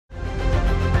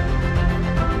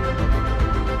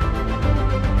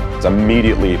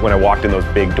Immediately, when I walked in those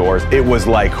big doors, it was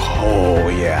like, oh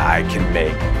yeah, I can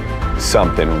make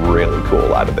something really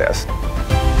cool out of this.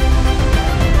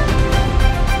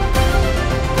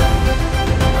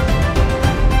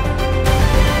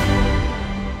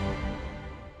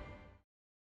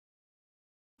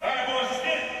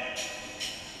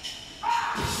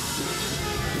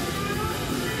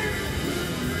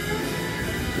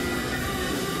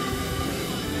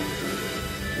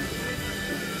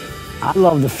 I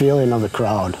love the feeling of the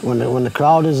crowd. When the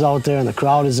crowd is out there and the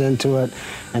crowd is into it,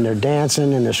 and they're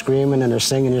dancing and they're screaming and they're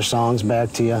singing your songs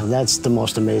back to you, that's the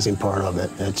most amazing part of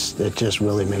it. It just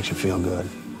really makes you feel good.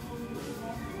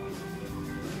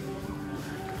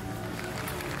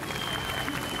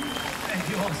 Thank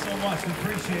you all so much. We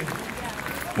appreciate it.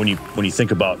 When you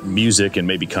think about music and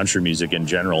maybe country music in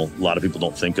general, a lot of people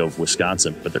don't think of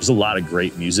Wisconsin, but there's a lot of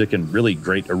great music and really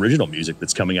great original music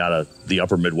that's coming out of the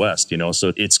upper Midwest, you know?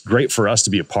 So it's great for us to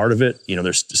be a part of it. You know,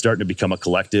 they're starting to become a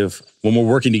collective. When we're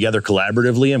working together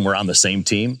collaboratively and we're on the same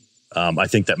team, I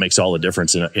think that makes all the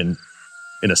difference in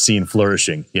a scene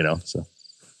flourishing, you know, so.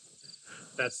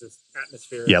 That's the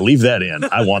atmosphere. Yeah, leave that in.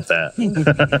 I want that.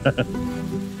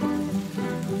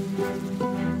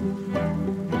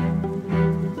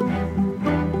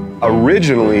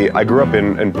 Originally, I grew up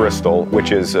in Bristol,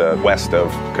 which is west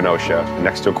of Kenosha,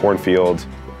 next to a cornfield.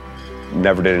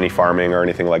 Never did any farming or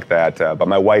anything like that. But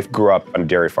my wife grew up on a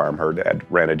dairy farm. Her dad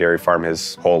ran a dairy farm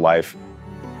his whole life.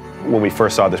 When we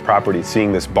first saw this property,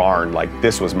 seeing this barn, like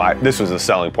this was a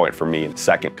selling point for me in a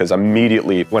second, because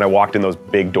immediately when I walked in those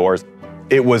big doors,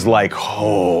 it was like,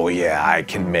 oh yeah, I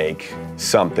can make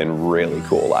something really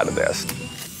cool out of this.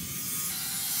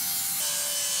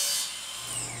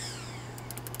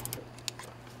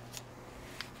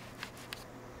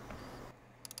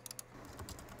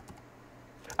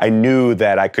 I knew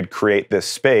that I could create this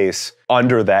space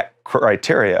under that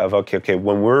criteria of, okay,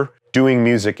 when we're doing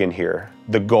music in here,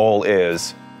 the goal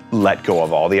is let go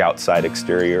of all the outside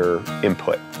exterior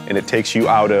input. And it takes you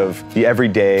out of the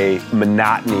everyday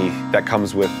monotony that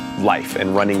comes with life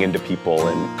and running into people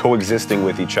and coexisting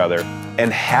with each other,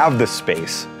 and have the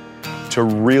space to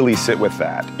really sit with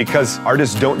that. Because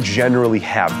artists don't generally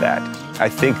have that. I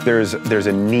think there's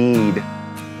a need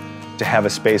to have a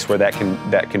space where that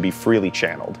can be freely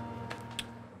channeled.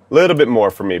 A little bit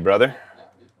more for me, brother.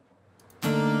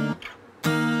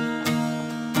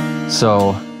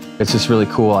 So it's just really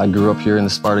cool. I grew up here in the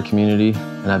Sparta community,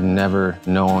 and I've never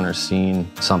known or seen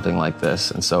something like this.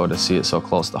 And so to see it so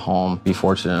close to home, be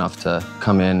fortunate enough to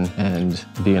come in and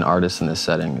be an artist in this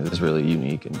setting is really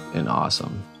unique and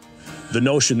awesome. The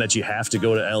notion that you have to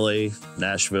go to LA,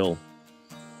 Nashville,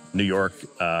 New York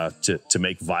to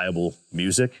make viable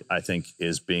music, I think,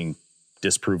 is being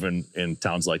disproven in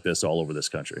towns like this all over this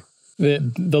country.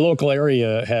 The local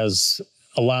area has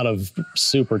a lot of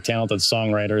super talented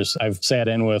songwriters. I've sat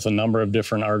in with a number of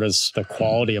different artists. The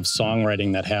quality of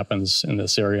songwriting that happens in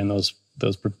this area and those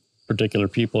particular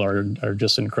people are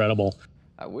just incredible.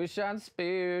 I wish I'd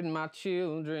spared my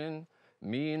children,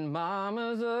 me and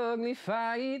mama's ugly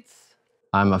fights.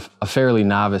 I'm a fairly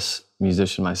novice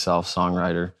musician myself,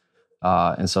 songwriter.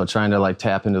 And so trying to like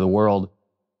tap into the world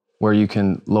where you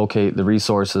can locate the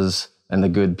resources and the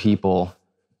good people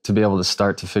to be able to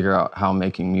start to figure out how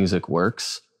making music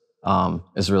works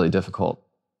is really difficult.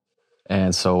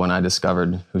 And so when I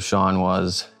discovered who Sean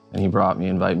was and he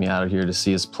invited me out here to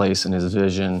see his place and his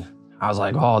vision, I was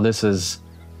like, oh, this is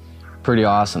pretty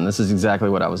awesome. This is exactly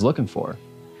what I was looking for.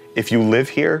 If you live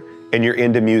here and you're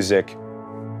into music,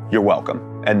 you're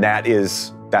welcome. And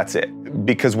that's it.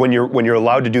 Because when you're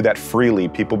allowed to do that freely,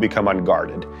 people become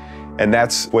unguarded. And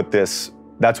that's what this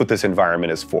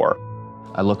environment is for.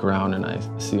 I look around and I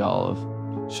see all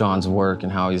of Sean's work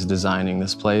and how he's designing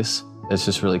this place. It's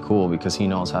just really cool because he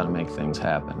knows how to make things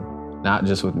happen. Not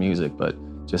just with music, but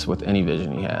just with any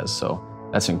vision he has. So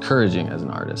that's encouraging as an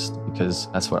artist because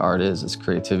that's what art is, it's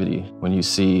creativity. When you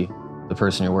see the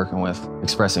person you're working with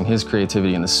expressing his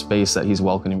creativity in the space that he's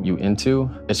welcoming you into,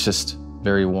 it's just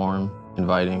very warm,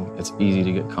 inviting. It's easy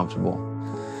to get comfortable.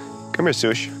 Come here,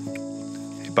 Sush.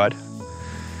 Hey, bud.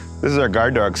 This is our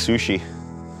guard dog, Sushi.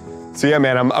 So yeah,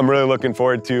 man, I'm really looking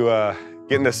forward to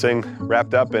getting this thing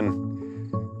wrapped up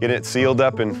and getting it sealed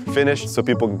up and finished so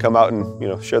people can come out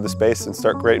and share the space and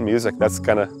start creating music.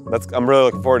 I'm really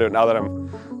looking forward to it now that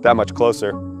I'm that much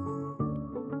closer.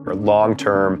 Long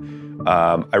term,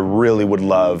 I really would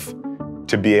love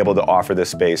to be able to offer this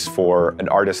space for an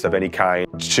artist of any kind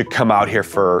to come out here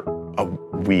for a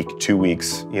week, 2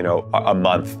 weeks, a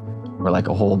month. Where like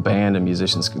a whole band of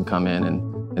musicians can come in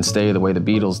and stay the way the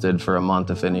Beatles did for a month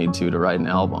if they need to write an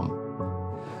album.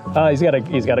 He's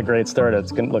got a great start.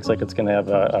 Looks like it's gonna have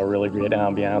a really great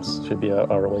ambiance. Should be a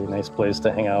really nice place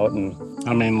to hang out. And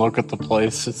I mean, look at the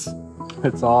place.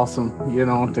 It's awesome, you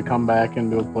know, to come back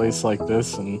into a place like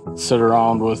this and sit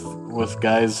around with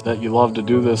guys that you love to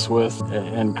do this with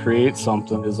and create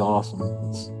something is awesome.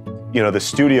 You know, the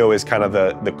studio is kind of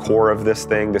the core of this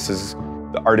thing. This is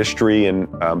the artistry and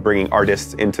bringing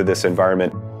artists into this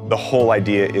environment. The whole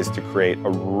idea is to create a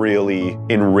really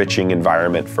enriching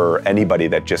environment for anybody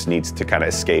that just needs to kind of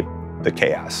escape the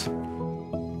chaos.